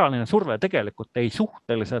see sõjaline surve tegelikult ei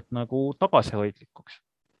suhteliselt nagu tagasihoidlikuks.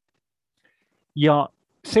 Ja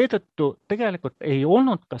seetõttu tegelikult ei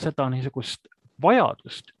olnud ka seda niisugust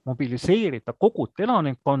vajadust mobiliseerida kogut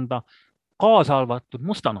elanikkonda, kaasa arvatud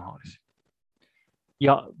mustanahalisi.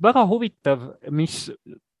 Ja väga huvitav,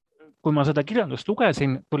 kui ma seda kirjandust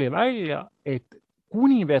lugesin, tuli välja, et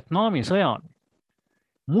kuni Vietnami sõjani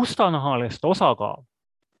mustanahaliste osakaal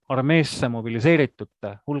armeesse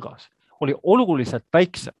mobiliseeritute hulgas oli oluliselt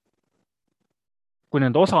väiksem kui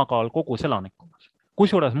nende osakaal kogus elanikkonnas.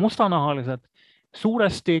 Kusjuures mustanahalised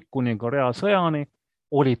suuresti kuni Korea sõjani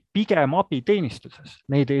oli pigem abiteenistuses.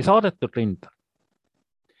 Neid ei saadetud rindel.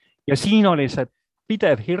 Ja siin oli see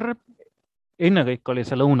pidev hirm, ennekõike oli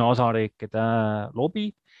see lõunaosariikide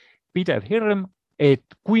lobi, pidev hirm, et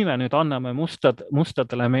kui me nüüd anname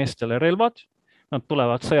mustadele meestele relvad, nad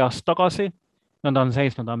tulevad sõjast tagasi, nad on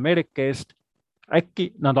seisnud Ameerika eest,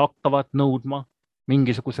 äkki nad hakkavad nõudma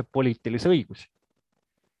mingisuguse poliitilise õigusi.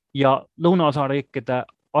 Ja lõunaosariikide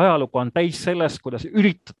ajalugu on täis sellest, kuidas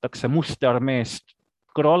üritatakse musti armeest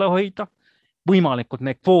kõrvale hoida, võimalikult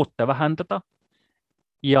neid kvoote vähendada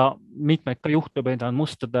ja mitmeid ka juhtumeid on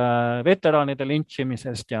mustade veteraanide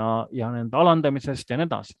lintšimisest ja nende alandamisest ja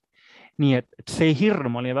nii edasi. Nii et see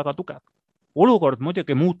hirm oli väga tugev. Olukord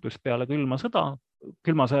muidugi muutus peale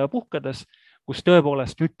külma sõja puhkedes, kus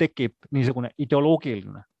tõepoolest nüüd tekib niisugune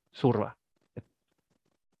ideoloogiline surve.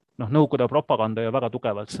 Nõukogude propaganda ju väga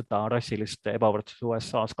tugevalt seda rassilist ebavõrdsust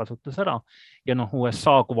USA-s kasutas ära ja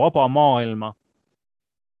USA kui vaba maailma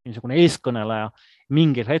niisugune eeskõneleja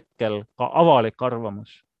mingil hetkel ka avalik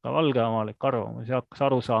arvamus, ka valge avalik arvamus ja hakkas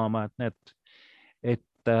aru saama, et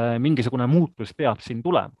mingisugune muutus peab siin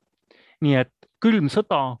tulema. Nii et külm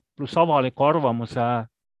sõda pluss avaliku arvamuse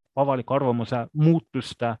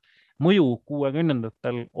muutuste mõju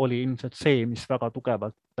 60-ndatel oli ilmselt see, mis väga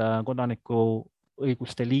tugevalt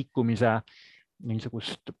kodanikuõiguste liikumise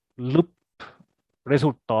niisugust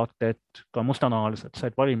lõppresultaati, et ka mustanahalised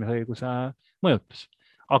said valimisõiguse mõjutas.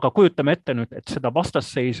 Aga kujutame ette nüüd, et seda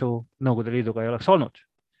vastasseisu Nõukogude Liiduga ei oleks olnud.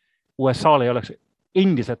 USA-l ei oleks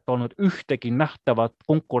endiselt olnud ühtegi nähtavat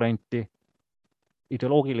konkurenti,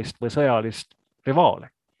 ideoloogilist või sõjalist rivaali.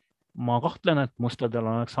 Ma kahtlen, et mustadel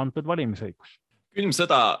oleks antud valimisõigus. Külm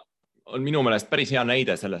sõda on minu meelest päris hea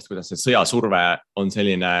näide sellest, kuidas see sõjasurve on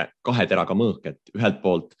selline kahe teraga mõõk, et ühelt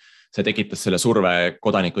poolt see tekitas selle surve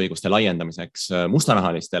kodanikuõiguste laiendamiseks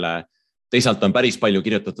mustanahalistele. Teisalt on päris palju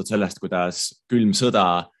kirjutatud sellest, kuidas külm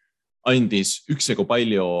sõda andis üksjagu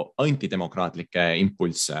palju antidemokraatlikke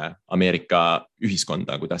impulsse Ameerika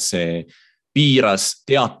ühiskonda, kuidas see piiras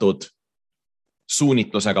teatud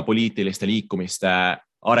suunitlusega poliitiliste liikumiste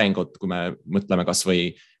arengut, kui me mõtleme kas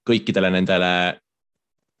või kõikidele nendele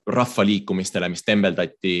rahvaliikumistele, mis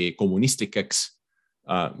tembeldati kommunistlikeks,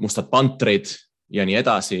 mustad pantrid ja nii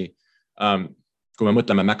edasi. Kui me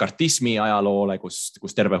mõtleme McCarthyismi ajaloole,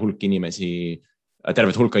 kus tervet hulka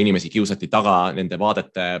inimesi kiusati taga nende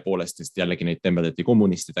vaadete poolest, sest jällegi neid tembeldati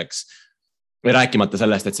kommunistideks. Või rääkimata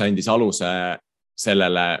sellest, et see andis aluse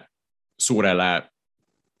sellele suurele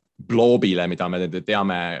bloobile, mida me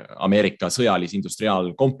teame Ameerika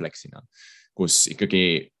sõjalis-industriaalkompleksina, kus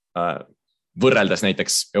ikkagi võrreldes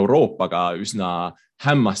näiteks Euroopaga üsna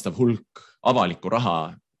hämmastav hulk avalikku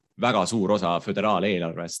raha, väga suur osa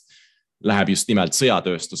föderaaleelarvest läheb just nimelt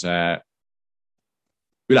sõjatööstuse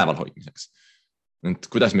ülevalhoidmiseks.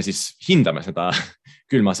 Kuidas me siis hindame seda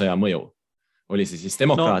külma sõja mõju? Oli see siis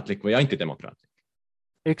demokraatlik või antidemokraatlik?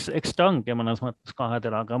 Eks ta ongi mõnes mõttes kahe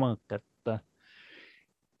teraga mõõk, et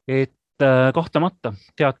kahtlemata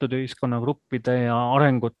teatud ühiskonnagruppide ja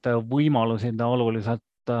arengute võimalusi ta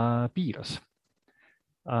oluliselt piiras.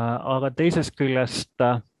 Aga teisest küljest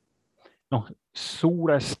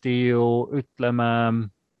suuresti ju ütleme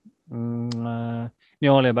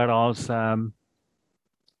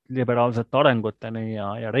neoliberaalsete arenguteni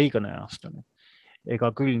ja Reagani aastani.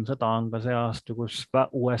 Ega külm sõda on ka see aasta, kus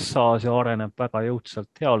USA-s areneb väga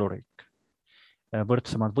jõudsalt heaoluriik.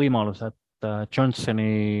 Võrdsemad võimalused,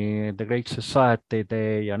 Johnsoni The Great Society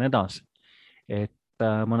idee ja nii edasi. Et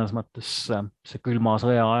mõnes mõttes see külma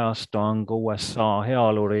sõja ajastu on ka USA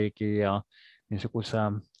heaoluriigi ja niisuguse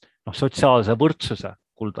sotsiaalse võrdsuse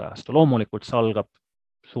kuldajastu. Loomulikult see algab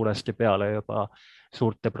suuresti peale juba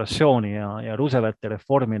suurt depressiooni ja Roosevelti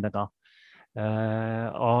reformidega.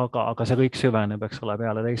 Aga see kõik süveneb, eks ole,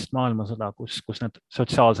 peale teist maailmasõda, kus need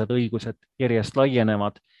sotsiaalsed õigused järjest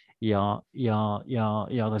laienevad ja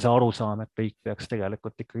ka see arusaam, et kõik peaks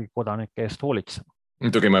tegelikult ikkagi kodanike eest hoolitsema.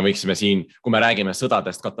 Muidugi me võiksime siin, kui me räägime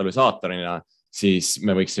sõdadest katalüsaatorina, siis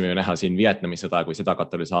me võiksime ju näha siin Vietnami sõda kui seda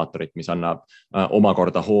katalüsaatorit, mis annab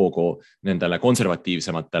omakorda hoogu nendele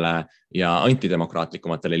konservatiivsematele ja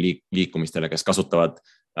antidemokraatlikumatele liikumistele, kes kasutavad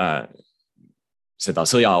seda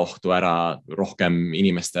sõjaohtu ära rohkem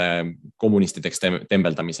inimeste kommunistideks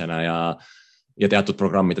tembeldamisena ja teatud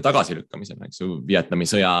programmide tagasilükkamisena. Vietnami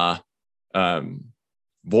sõja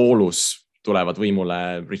voolus tulevad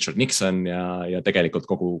võimule Richard Nixon ja tegelikult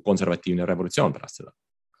kogu konservatiivne revolutsioon pärast seda.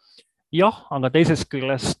 Jah, aga teisest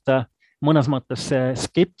küljest mõnes mõttes see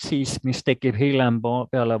skepsis, mis tekib hiljem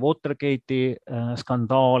peale Watergate'i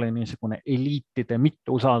skandaali, niisugune eliitide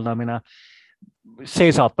mitteusaldamine,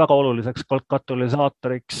 see saab väga oluliseks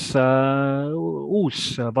katalüsaatoriks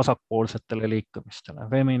uus vasakpoolsetele liikumistele.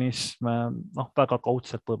 Feminism, väga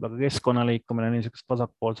kaudselt võib-olla keskkonnaliikumine niisugust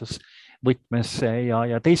vasakpoolses võtmes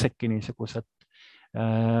ja teisedki niisugused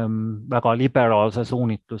väga liberaalse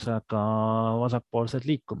suunitlusega vasakpoolsed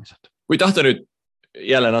liikumised. Kui tahta nüüd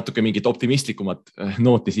jälle natuke mingit optimistlikumat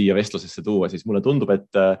nooti siia vestlusesse tuua, siis mulle tundub,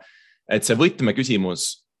 et see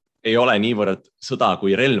võtmeküsimus ei ole niivõrd sõda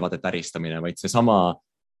kui relvade täristamine, vaid see sama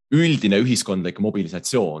üldine ühiskondlik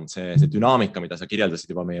mobilisatsioon, see dünaamika, mida sa kirjeldasid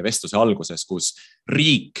juba meie vestluse alguses, kus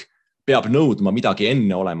riik peab nõudma midagi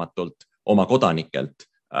enneolematult oma kodanikelt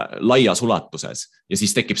laias ulatuses ja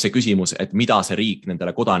siis tekib see küsimus, et mida see riik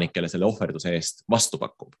nendele kodanikele selle ohverduse eest vastu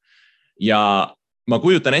pakub. Ja ma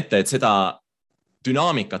kujutan ette, et seda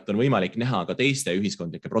dünaamikat on võimalik näha ka teiste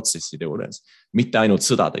ühiskondlike protsesside juures, mitte ainult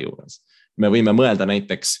sõdade juures. Me võime mõelda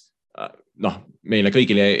näiteks meile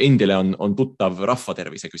kõigile endile on tuttav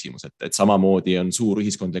rahvatervise küsimus, et samamoodi on suur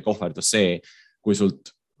ühiskondlik ohverdus see, kui sult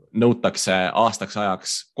nõutakse aastaks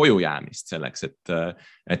ajaks koju jäämist selleks,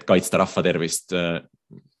 et kaitsta rahvatervist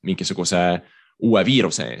mingisuguse uue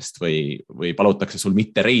viiruse eest või palutakse sul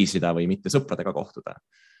mitte reisida või mitte sõpradega kohtuda.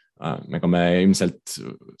 Ega me ilmselt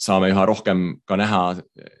saame üha rohkem ka näha,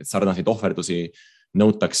 et sarnaseid ohverdusi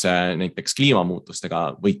nõutakse näiteks kliimamuutustega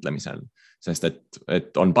võitlemisel, sest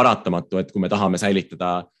et on paratamatu, et kui me tahame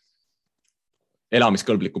säilitada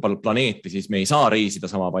elamiskõlblikku planeeti, siis me ei saa reisida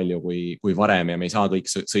sama palju kui varem ja me ei saa kõik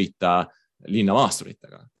sõita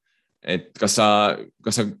linnamaasturitega. Et kas sa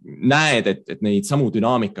näed, et neid samu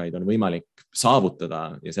dünaamikaid on võimalik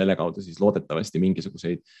saavutada ja selle kaudu siis loodetavasti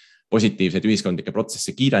mingisuguseid positiivseid ühiskondlikke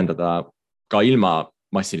protsesse kiirendada ka ilma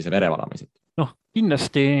massilise verevalamiseta?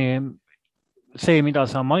 Kindlasti see, mida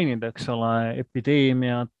sa mainid, eks ole,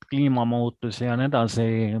 epideemiad, kliimamuutusi ja nii edasi,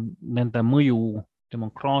 nende mõju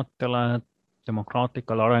demokraatiale,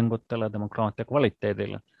 demokraatlikele arengutele, demokraatia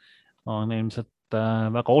kvaliteedile on ilmselt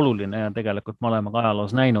väga oluline ja tegelikult me oleme ka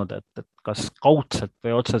ajaloos näinud, et kas kaudselt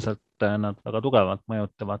või otseselt nad väga tugevalt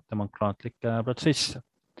mõjutavad demokraatlikke protsesse.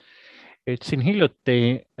 Et siin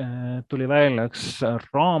hiljuti tuli välja üks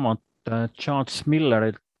raamat Charles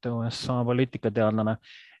Millerilt, USA poliitikateadlane,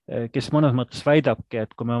 kes mõnes mõttes väidabki,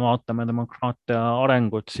 et kui me vaatame demokraatia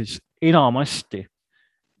arengut, siis enamasti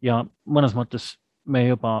ja mõnes mõttes me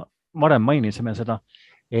juba varem mainisime seda,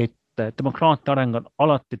 et demokraatia areng on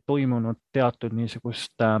alati toimunud teatud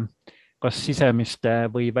niisugust kas sisemiste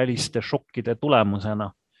või väliste šokkide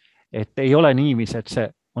tulemusena. Et ei ole niiviisi, et see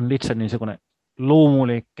on lihtsalt niisugune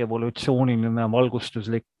loomulik, evolutsiooniline,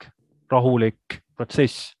 valgustuslik, rahulik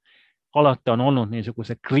protsess. Alati on olnud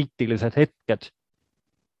niisuguse kriitilised hetked,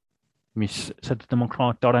 mis seda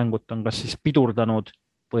demokraatia arengut on kas siis pidurdanud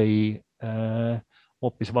või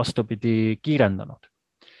hoopis vastupidi kiirendanud.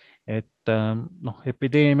 Et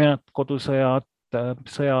epideemiad, kodusõjad,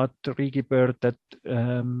 sõjad, riigipöörded,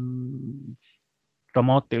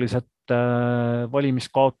 dramaatilised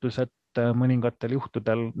valimiskaotused mõningatel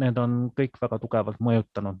juhtudel, need on kõik väga tugevalt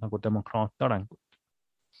mõjutanud nagu demokraatia arengut.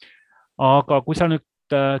 Aga kui sa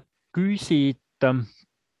nüüd küsid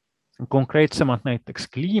konkreetsemalt näiteks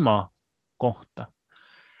kliima kohta,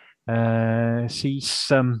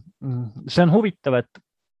 siis see on huvitav, et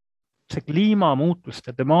see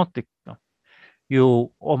kliimamuutuste temaatika ju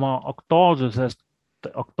oma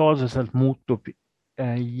aktuaalsuselt muutub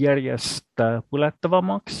järjest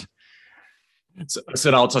põletavamaks.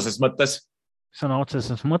 Sõna otseses mõttes? Sõna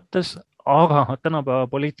otseses mõttes, aga tänapäeva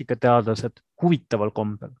poliitikateadlased huvitaval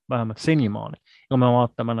kombel, vähemalt senimaani. Ja me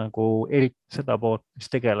vaatame nagu eriti seda poolt, mis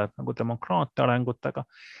tegeleb nagu demokraatia arengutega,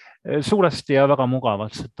 suuresti ja väga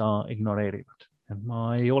mugavalt seda ignoreerivad.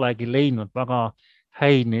 Ma ei olegi leidnud väga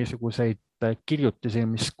häid niisuguseid kirjutisi,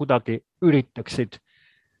 mis kuidagi üritaksid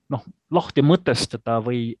lahti mõtestada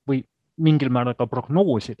või mingil määral ka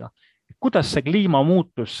prognoosida. Kuidas see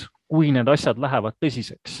kliimamuutus, kui need asjad lähevad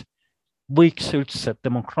tõsiseks, võiks üldse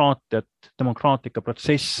demokraatlike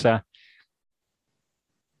protsesse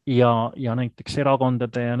ja näiteks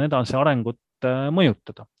erakondade ja nii edasi arengut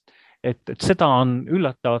mõjutada. Et seda on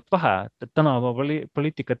üllatavalt vähe, et tänapäeva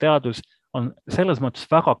poliitikateadus on selles mõttes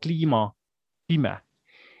väga kliimapime.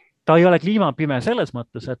 Ta ei ole kliimapime selles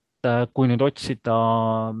mõttes, et kui nüüd otsida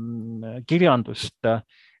kirjandust,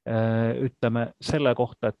 ütleme selle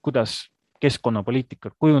kohta, et kuidas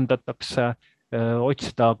keskkonnapoliitikat kujundatakse,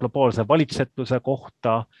 otsida globaalse valitsetuse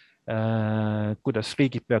kohta, kuidas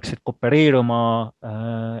riigid peaksid koopereeruma,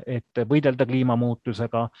 et võidelda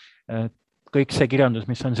kliimamuutusega, kõik see kirjandus,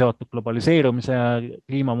 mis on seotud globaliseerumise ja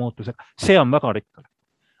kliimamuutusega, see on väga rikkal.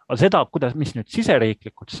 Aga seda, mis nüüd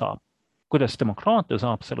siseriiklikult saab, kuidas demokraatia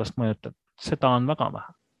saab sellest mõjutada, seda on väga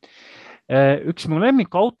vähe. Üks mu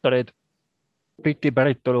lemmikautoreid, Briti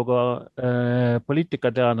päritoluga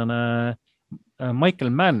poliitikateadlane Michael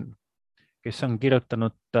Mann, kes on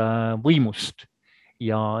kirjutanud võimust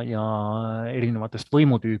ja erinevatest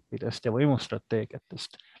võimutüüpidest ja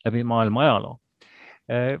võimustrateegiatest läbi maailma ajaloo,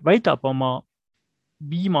 väidab oma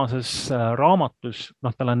viimases raamatus,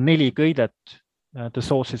 tal on 4 köidet, The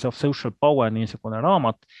Sources of Social Power, niisugune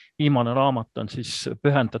raamat. Viimane raamat on siis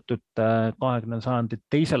pühendatud 20. sajandi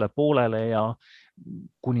teisele poolele ja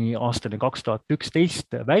kuni aastani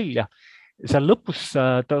 2011 välja. Seal lõpus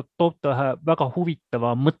ta toob ühe väga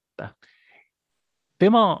huvitava mõtte.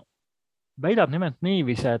 Tema väidab nimelt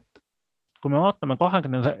niiviisi, et kui me vaatame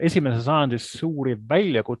 21. sajandis suuri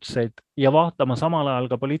väljakutseid ja vaatame samal ajal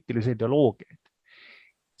ka poliitilisi ideoloogiaid,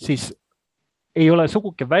 siis ei ole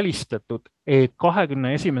sugugi välistatud, et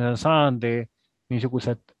 21. sajandi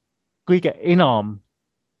niisugused kõige enam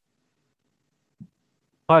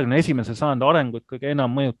 21. sajandi arengut kõige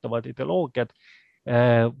enam mõjutavad ideoloogiad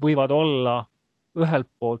võivad olla ühelt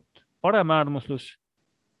poolt paremäärmuslus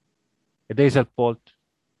ja teiselt poolt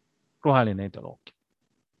roheline ideoloogia.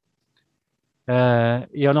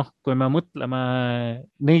 Ja noh, kui me mõtleme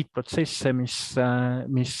neid protsesse, mis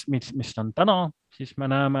on täna, siis me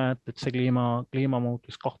näeme, et see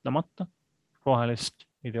kliimamuutus kahtlemata rohelist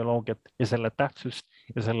ideoloogiat ja selle tähtsust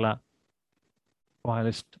ja selle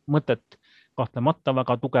rohelist mõtet kahtlemata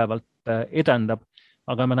väga tugevalt edendab,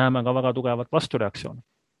 aga me näeme ka väga tugevat vastureaktsiooni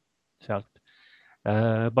sealt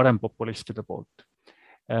parempopulistide poolt.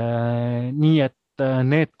 Nii et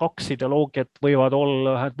need kaks ideoloogiat võivad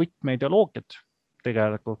olla ühed võtmeideoloogiad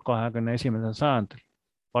tegelikult 21. sajandil.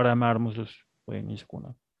 Paremäärmuslus või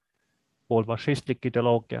niisugune poolfašistlik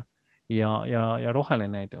ideoloogia ja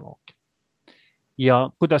roheline ideoloogia.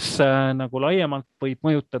 Ja kuidas nagu laiemalt võib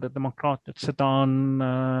mõjutada demokraatiat, seda on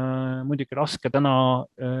muidugi raske täna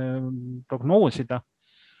prognoosida,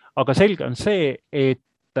 aga selge on see,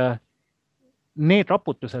 et need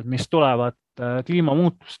raputused, mis tulevad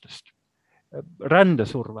kliimamuutustest,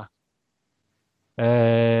 rändesurve,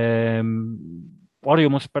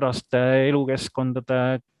 harjumuspäraste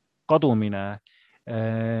elukeskkondade kadumine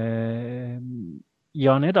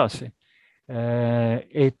ja nii edasi,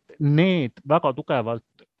 et need väga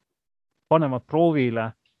tugevalt panevad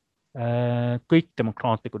proovile kõik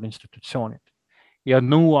demokraatlikud institutsioonid ja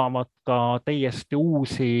nõuavad ka täiesti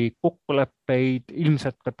uusi kokkuleppeid,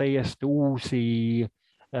 ilmselt ka täiesti uusi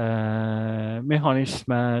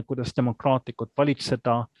mehhanisme, kuidas demokraatlikult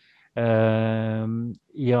valitseda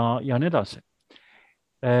ja nii edasi.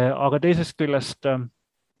 Aga teisest küljest,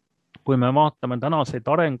 kui me vaatame tänaseid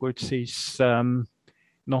arenguid, siis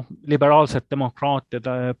liberaalsed demokraatiad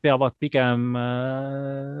peavad pigem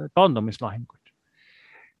taandumislahinguid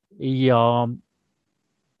ja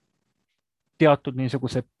teatud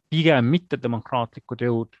niisuguse pigem mittedemokraatlikud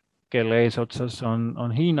jõud, kelle eesotsas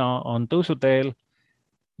on Hiina, on tõusuteel.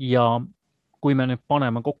 Ja kui me nüüd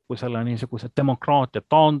paneme kokku selle niisuguse demokraatia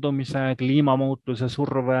taandumise, kliimamuutuse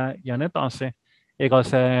surve ja nii edasi, ega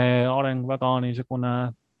see areng väga niisugune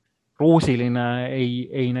roosiline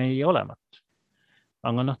ei näi olevat.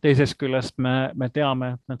 Aga teisest küljest me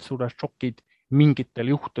teame, et need suured šokid mingitel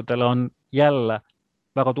juhtudel on jälle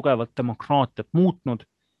väga tugevalt demokraatiat muutnud,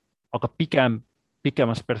 aga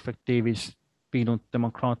pikemas perspektiivis viinud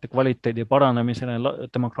demokraatia kvaliteedi paranemisele,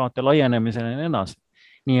 demokraatia laienemisele ja nii edasi.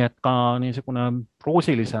 Nii et ka niisugune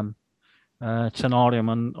roosilisem stsenaarium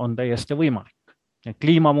on täiesti võimalik.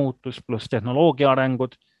 Kliimamuutus pluss tehnoloogia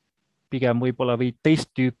arengud pigem võib-olla viid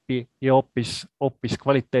teist tüüpi ja hoopis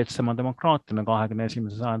kvaliteetsema demokraatiana 21.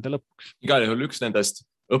 sajandi lõpuks. Igal juhul üks nendest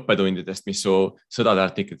õppetundidest, mis su sõdade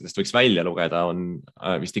artiklitest võiks välja lugeda, on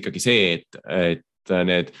vist ikkagi see, et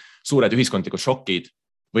need suured ühiskondlikud šokid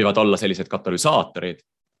võivad olla sellised katalüsaatorid,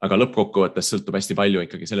 aga lõppkokkuvõttes sõltub hästi palju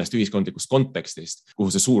ikkagi sellest ühiskondlikust kontekstist, kuhu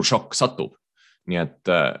see suur šokk satub. Nii et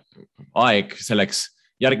aeg selleks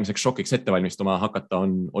järgmiseks šokiks ettevalmistuma hakata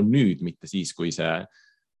on nüüd, mitte siis, kui see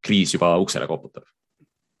kriis juba uksele koputab.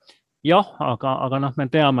 Jah, aga me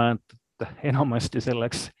teame, et enamasti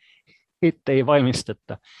selleks ette ei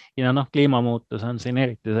valmistata. Ja kliimamuutus on siin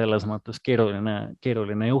eriti selles mõttes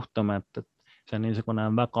keeruline juhtum, et see on niisugune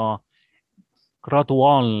väga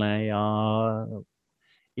graduaalne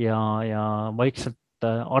ja vaikselt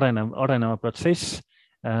areneva protsess,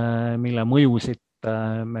 mille mõjusid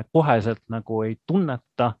me koheselt nagu ei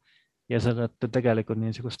tunneta ja seetõttu tegelikult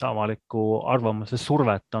niisugust avaliku arvamuse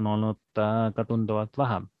survet on olnud ka tunduvalt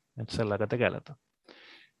vähem, et sellega tegeleda.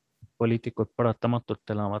 Poliitikud paratamatult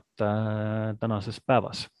elavad tänases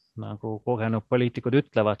päevas. Nagu kogenud poliitikud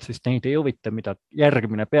ütlevad, siis neid ei huvita, mida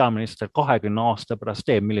järgmine peaminister 20 aasta pärast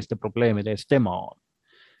teeb, milliste probleemide ees tema on.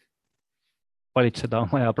 Valitseda on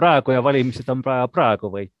vaja praegu ja valimised on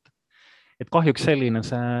praegu võita. Et kahjuks selline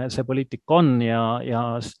see poliitika on ja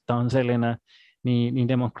ta on selline nii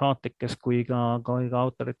demokraatlikes kui ka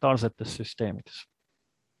autoritaarsetes süsteemides.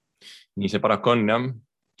 Nii see paraku on, jah.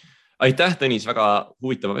 Aitäh, Tõnis, väga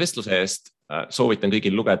huvitava vestluse eest. Soovitan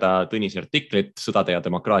kõigil lugeda Tõnisi artiklit Sõdade ja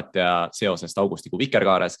demokraatia seosest Augustikuu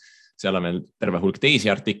Vikerkaares. Seal on veel terve hulk teisi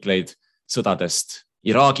artikleid sõdadest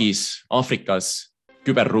Iraagis, Aafrikas,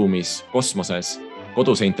 küberruumis, kosmoses,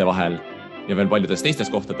 koduseinte vahel ja veel paljudes teistes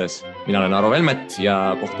kohtades. Mina olen Aro Velmet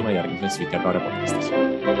ja kohtume järgmises Vikerkaare podcastis.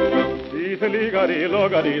 Siis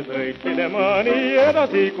ligari-logari sõitsid maani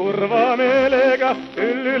edasi kurva meelega.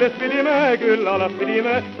 Küll üles pidime, küll alas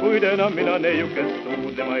pidime, kuid enam mina neiukest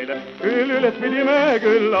suudlemaile. Küll üles pidime,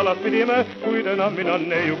 küll alas pidime, kuid enam mina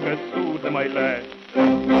neiukest suudlemaile.